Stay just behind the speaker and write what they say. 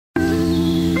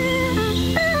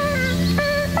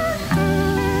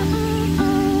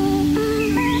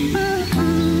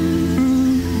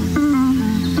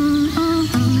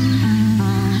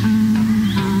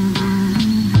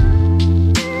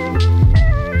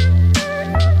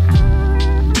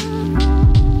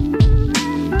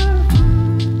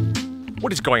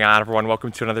is going on, everyone?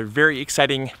 Welcome to another very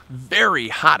exciting, very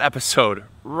hot episode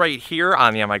right here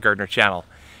on the MIgardener channel.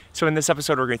 So in this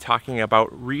episode, we're going to be talking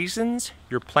about reasons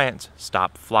your plants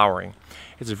stop flowering.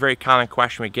 It's a very common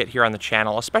question we get here on the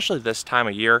channel, especially this time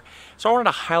of year. So I wanted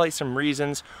to highlight some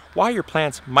reasons why your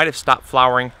plants might have stopped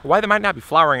flowering, or why they might not be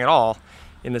flowering at all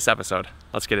in this episode.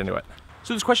 Let's get into it.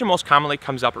 So this question most commonly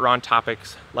comes up around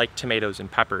topics like tomatoes and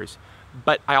peppers.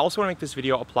 But I also want to make this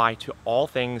video apply to all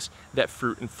things that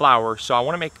fruit and flower. So I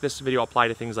want to make this video apply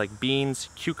to things like beans,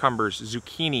 cucumbers,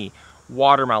 zucchini,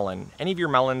 watermelon, any of your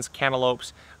melons,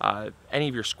 cantaloupes, any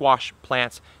of your squash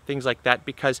plants, things like that,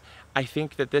 because I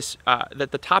think that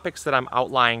that the topics that I'm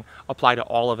outlining apply to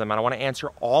all of them. And I want to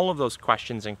answer all of those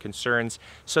questions and concerns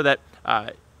so that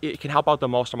it can help out the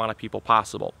most amount of people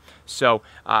possible. So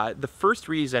the first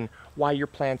reason why your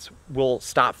plants will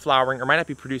stop flowering or might not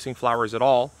be producing flowers at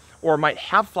all, or might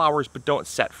have flowers but don't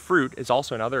set fruit, is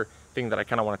also another thing that I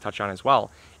kind of want to touch on as well,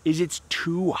 is it's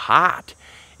too hot.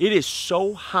 It is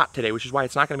so hot today, which is why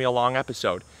it's not going to be a long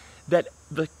episode, that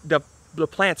the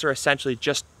plants are essentially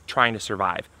just trying to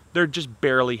survive. They're just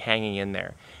barely hanging in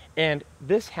there. And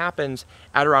this happens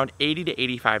at around 80 to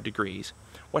 85 degrees.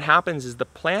 What happens is the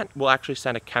plant will actually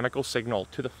send a chemical signal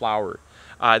to the flower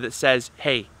that says,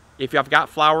 hey, if I've got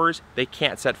flowers, they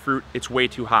can't set fruit, it's way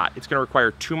too hot. It's going to require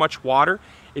too much water,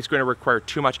 it's going to require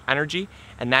too much energy,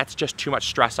 and that's just too much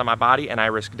stress on my body, and I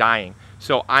risk dying.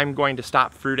 So I'm going to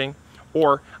stop fruiting,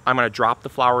 or I'm going to drop the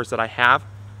flowers that I have,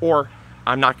 or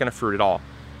I'm not going to fruit at all.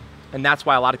 And that's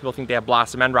why a lot of people think they have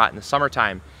blossom end rot in the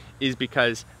summertime, is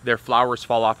because their flowers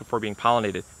fall off before being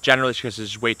pollinated. Generally, it's because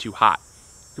it's just way too hot.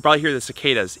 You probably hear the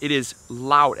cicadas. It is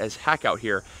loud as heck out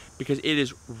here because it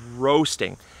is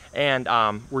roasting. And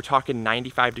we're talking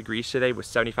 95 degrees today with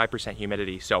 75%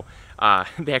 humidity. So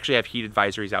they actually have heat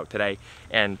advisories out today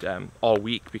and all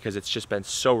week because it's just been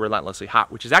so relentlessly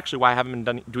hot, which is actually why I haven't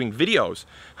been doing videos.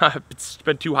 It's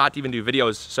been too hot to even do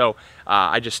videos. So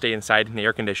I just stay inside in the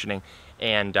air conditioning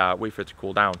and wait for it to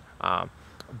cool down.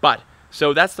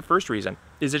 So that's the first reason,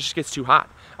 is it just gets too hot.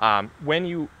 When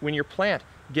your plant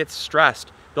gets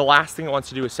stressed, the last thing it wants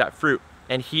to do is set fruit,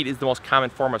 and heat is the most common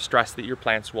form of stress that your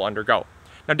plants will undergo.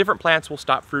 Now, different plants will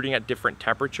stop fruiting at different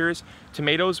temperatures.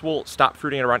 Tomatoes will stop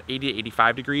fruiting at around 80 to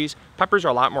 85 degrees. Peppers are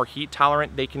a lot more heat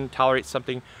tolerant. They can tolerate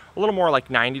something a little more like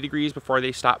 90 degrees before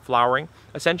they stop flowering.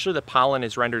 Essentially, the pollen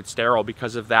is rendered sterile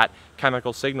because of that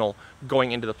chemical signal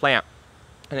going into the plant,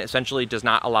 and it essentially does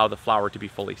not allow the flower to be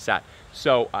fully set.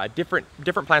 So different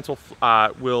plants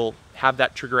will have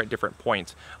that trigger at different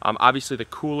points. Obviously, the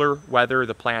cooler weather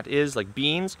the plant is, like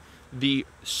beans, the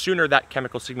sooner that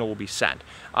chemical signal will be sent.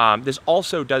 This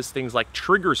also does things like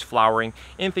triggers flowering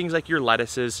in things like your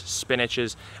lettuces,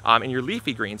 spinaches, and your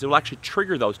leafy greens. It will actually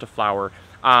trigger those to flower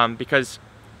because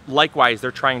likewise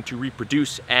they're trying to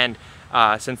reproduce, and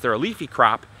since they're a leafy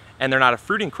crop and they're not a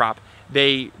fruiting crop,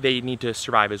 they need to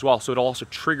survive as well. So it'll also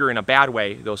trigger in a bad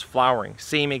way those flowering.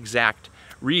 Same exact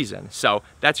reason. So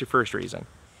that's your first reason.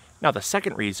 Now the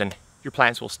second reason your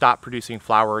plants will stop producing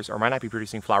flowers or might not be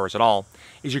producing flowers at all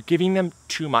is you're giving them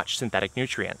too much synthetic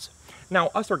nutrients.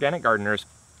 Now, us organic gardeners,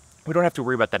 we don't have to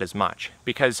worry about that as much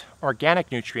because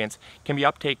organic nutrients can be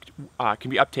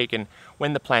uptaken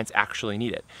when the plants actually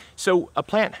need it. So a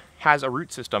plant has a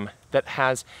root system that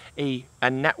has a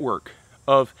network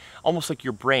of almost like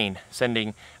your brain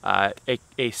sending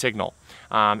a signal.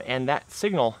 And that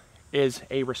signal is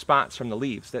a response from the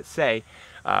leaves that say,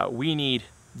 we need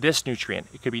this nutrient.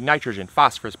 It could be nitrogen,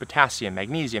 phosphorus, potassium,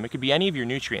 magnesium. It could be any of your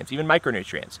nutrients, even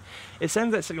micronutrients. It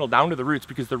sends that signal down to the roots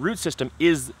because the root system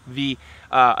is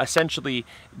essentially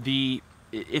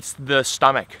it's the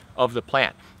stomach of the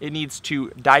plant. It needs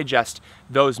to digest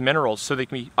those minerals so they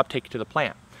can be uptaken to the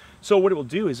plant. So what it will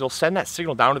do is it'll send that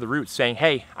signal down to the roots saying,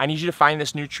 hey, I need you to find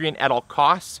this nutrient at all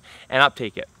costs and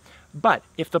uptake it. But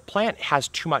if the plant has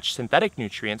too much synthetic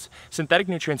nutrients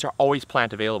are always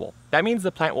plant available. That means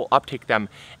the plant will uptake them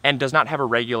and does not have a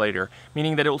regulator,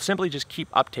 meaning that it will simply just keep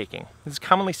uptaking. This is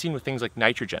commonly seen with things like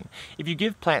nitrogen. If you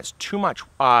give plants too much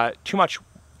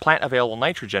plant available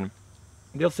nitrogen,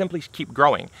 they'll simply keep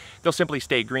growing. They'll simply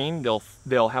stay green,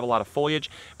 they'll have a lot of foliage,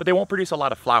 but they won't produce a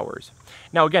lot of flowers.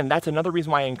 Now again, that's another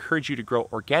reason why I encourage you to grow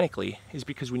organically, is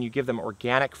because when you give them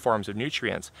organic forms of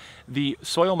nutrients, the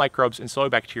soil microbes and soil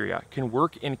bacteria can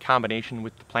work in combination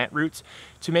with the plant roots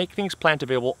to make things plant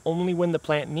available only when the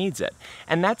plant needs it.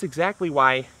 And that's exactly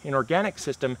why in organic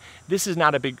system, this is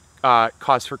not a big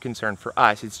cause for concern for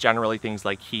us. It's generally things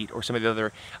like heat or some of the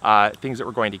other things that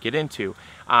we're going to get into.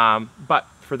 But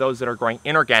for those that are growing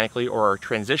inorganically or are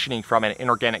transitioning from an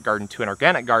inorganic garden to an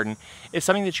organic garden is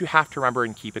something that you have to remember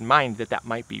and keep in mind, that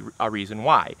might be a reason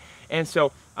why. And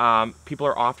so people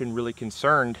are often really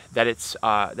concerned that it's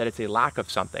a lack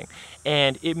of something.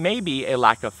 And it may be a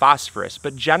lack of phosphorus,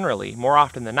 but generally, more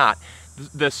often than not,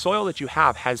 the soil that you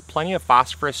have has plenty of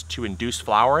phosphorus to induce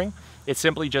flowering. It's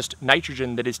simply just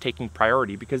nitrogen that is taking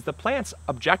priority, because the plant's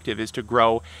objective is to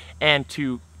grow and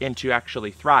to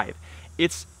actually thrive.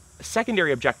 Its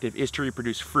secondary objective is to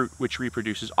reproduce fruit, which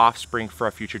reproduces offspring for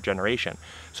a future generation.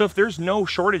 So if there's no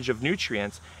shortage of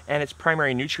nutrients and its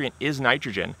primary nutrient is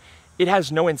nitrogen, it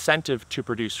has no incentive to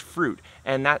produce fruit,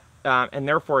 and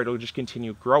therefore it'll just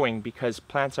continue growing, because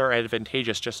plants are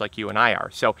advantageous just like you and I are.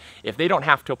 So if they don't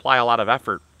have to apply a lot of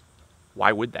effort,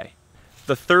 why would they?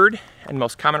 The third and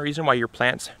most common reason why your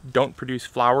plants don't produce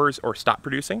flowers or stop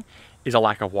producing is a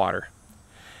lack of water.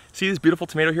 See this beautiful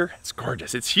tomato here? It's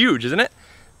gorgeous. It's huge, isn't it?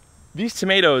 These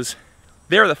tomatoes,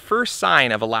 they're the first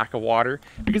sign of a lack of water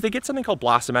because they get something called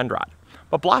blossom end rot.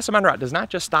 But blossom end rot does not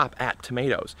just stop at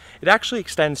tomatoes. It actually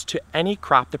extends to any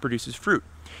crop that produces fruit.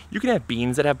 You can have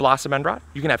beans that have blossom end rot.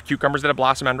 You can have cucumbers that have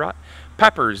blossom end rot.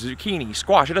 Peppers, zucchini,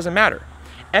 squash, it doesn't matter.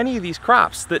 Any of these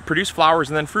crops that produce flowers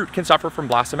and then fruit can suffer from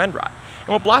blossom end rot. And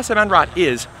what blossom end rot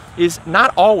is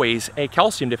not always a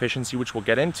calcium deficiency, which we'll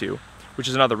get into, which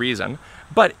is another reason,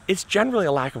 but it's generally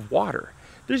a lack of water.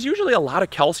 There's usually a lot of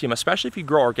calcium, especially if you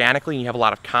grow organically and you have a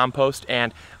lot of compost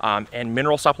and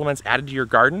mineral supplements added to your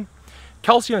garden.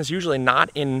 Calcium is usually not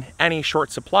in any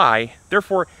short supply,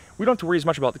 therefore we don't have to worry as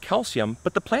much about the calcium,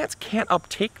 but the plants can't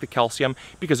uptake the calcium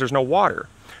because there's no water.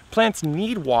 Plants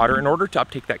need water in order to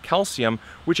uptake that calcium,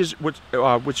 which is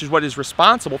what is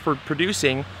responsible for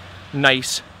producing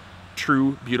nice,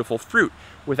 true, beautiful fruit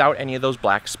without any of those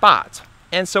black spots.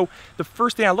 And so the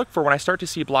first thing I look for when I start to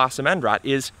see blossom end rot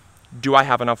is, do I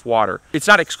have enough water? It's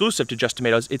not exclusive to just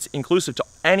tomatoes, it's inclusive to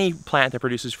any plant that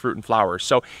produces fruit and flowers.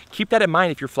 So keep that in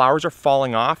mind. If your flowers are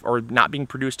falling off or not being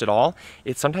produced at all,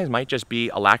 it sometimes might just be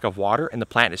a lack of water and the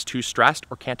plant is too stressed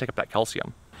or can't take up that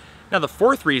calcium. Now the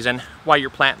fourth reason why your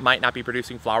plant might not be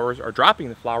producing flowers or dropping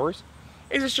the flowers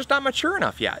is it's just not mature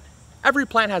enough yet. Every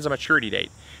plant has a maturity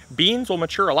date. Beans will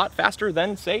mature a lot faster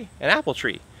than, say, an apple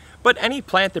tree. But any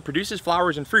plant that produces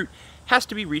flowers and fruit has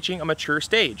to be reaching a mature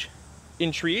stage.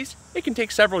 In trees, it can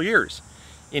take several years.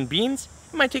 In beans,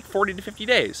 it might take 40 to 50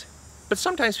 days. But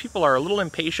sometimes people are a little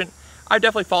impatient. I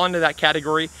definitely fall into that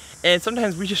category, and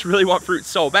sometimes we just really want fruit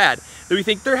so bad that we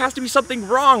think there has to be something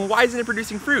wrong. Why isn't it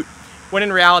producing fruit? When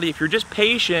in reality, if you're just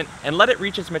patient and let it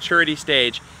reach its maturity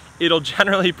stage, it'll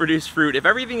generally produce fruit. If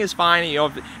everything is fine,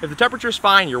 if the temperature's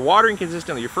fine, you're watering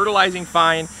consistently, you're fertilizing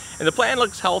fine, and the plant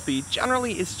looks healthy,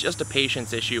 generally it's just a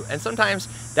patience issue. And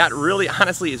sometimes that really,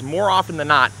 honestly, is more often than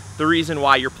not the reason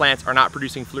why your plants are not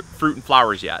producing fruit and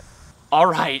flowers yet. All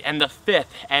right, and the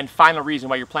fifth and final reason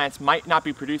why your plants might not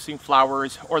be producing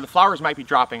flowers, or the flowers might be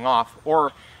dropping off,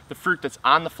 or the fruit that's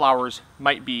on the flowers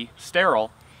might be sterile,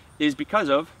 is because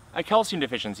of a calcium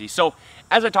deficiency. So,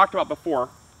 as I talked about before,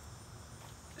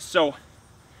 so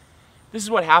this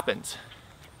is what happens.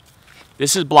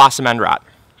 This is blossom end rot.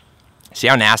 See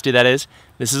how nasty that is?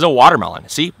 This is a watermelon.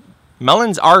 See,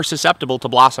 melons are susceptible to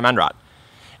blossom end rot.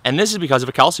 And this is because of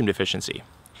a calcium deficiency.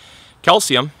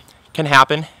 Calcium can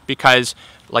happen because,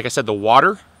 like I said, the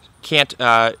water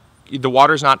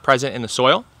is not present in the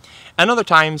soil. And other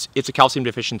times it's a calcium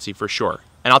deficiency for sure.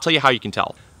 And I'll tell you how you can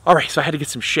tell. All right, so I had to get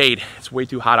some shade. It's way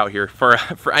too hot out here for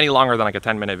any longer than like a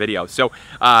 10-minute video. So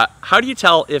how do you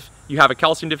tell if you have a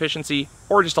calcium deficiency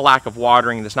or just a lack of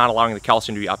watering that's not allowing the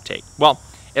calcium to be uptake? Well,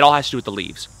 it all has to do with the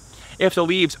leaves. If the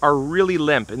leaves are really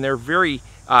limp and they're very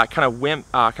kind of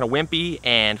wimpy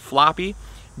and floppy,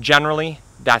 generally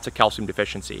that's a calcium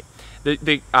deficiency.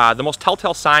 The most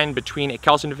telltale sign between a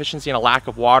calcium deficiency and a lack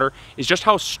of water is just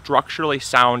how structurally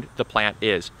sound the plant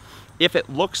is. If it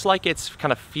looks like it's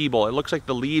kind of feeble, it looks like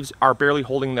the leaves are barely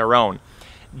holding their own,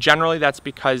 generally that's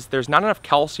because there's not enough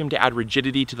calcium to add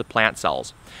rigidity to the plant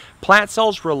cells. Plant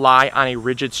cells rely on a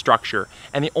rigid structure,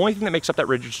 and the only thing that makes up that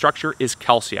rigid structure is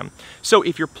calcium. So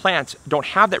if your plants don't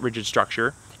have that rigid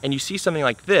structure, and you see something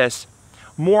like this,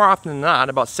 more often than not,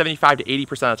 about 75 to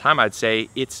 80% of the time, I'd say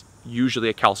it's usually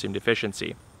a calcium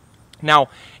deficiency. Now,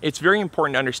 it's very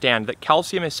important to understand that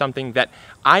calcium is something that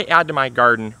I add to my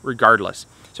garden regardless.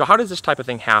 So how does this type of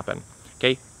thing happen?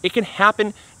 Okay, it can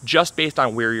happen just based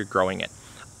on where you're growing it.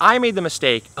 I made the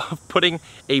mistake of putting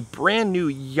a brand new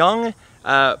young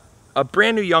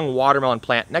watermelon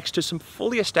plant next to some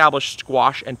fully established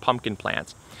squash and pumpkin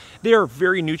plants. They are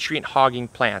very nutrient hogging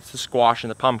plants, the squash and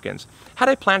the pumpkins. Had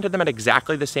I planted them at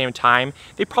exactly the same time,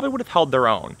 they probably would have held their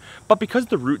own. But because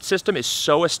the root system is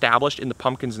so established in the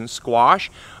pumpkins and squash,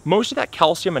 most of that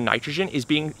calcium and nitrogen is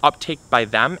being uptaken by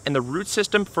them, and the root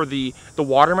system for the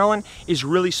watermelon is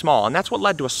really small. And that's what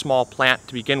led to a small plant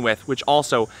to begin with, which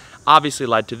also obviously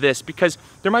led to this, because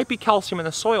there might be calcium in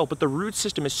the soil, but the root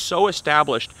system is so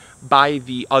established by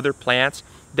the other plants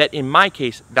that in my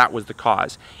case, that was the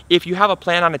cause. If you have a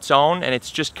plant on its own and it's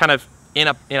just kind of in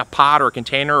a pot or a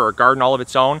container or a garden all of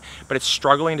its own, but it's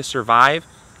struggling to survive,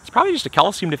 it's probably just a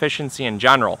calcium deficiency in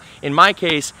general. In my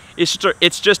case, it's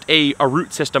just a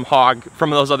root system hog from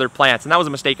those other plants, and that was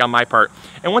a mistake on my part.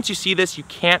 And once you see this, you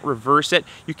can't reverse it.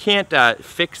 You can't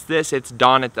fix this. It's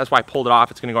done. That's why I pulled it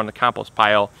off. It's going to go in the compost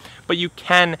pile. But you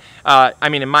can, I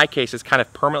mean, in my case, it's kind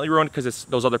of permanently ruined because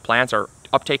those other plants are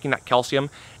uptaking that calcium,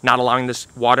 not allowing this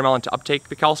watermelon to uptake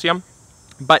the calcium.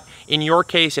 But in your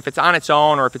case, if it's on its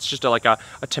own, or if it's just like a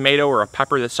tomato or a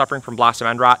pepper that's suffering from blossom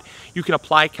end rot, you can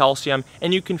apply calcium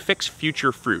and you can fix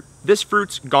future fruit. This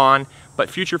fruit's gone,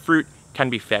 but future fruit can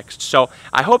be fixed. So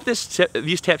I hope these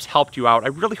tips helped you out. I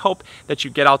really hope that you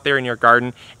get out there in your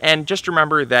garden, and just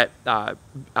remember that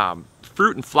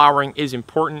fruit and flowering is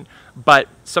important, but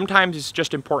sometimes it's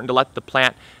just important to let the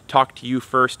plant talk to you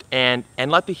first, and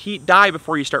let the heat die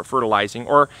before you start fertilizing,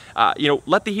 or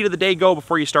let the heat of the day go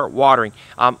before you start watering.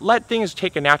 Let things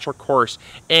take a natural course,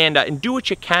 and do what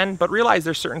you can, but realize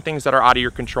there's certain things that are out of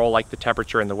your control, like the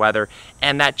temperature and the weather,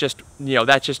 and that's just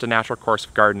a natural course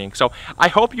of gardening. So I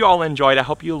hope you all enjoyed. I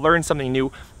hope you learned something new.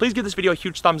 Please give this video a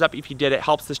huge thumbs up if you did. It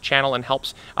helps this channel and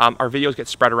helps our videos get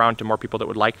spread around to more people that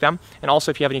would like them. And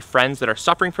also, if you have any friends that are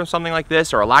suffering from something like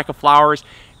this or a lack of flowers,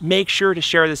 make sure to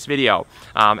share this video.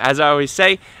 As I always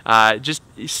say, just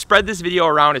spread this video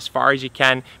around as far as you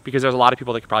can, because there's a lot of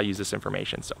people that could probably use this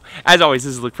information. So as always,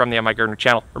 this is Luke from the MIgardener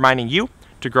channel, reminding you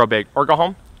to grow big or go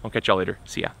home. I'll catch y'all later.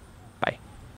 See ya.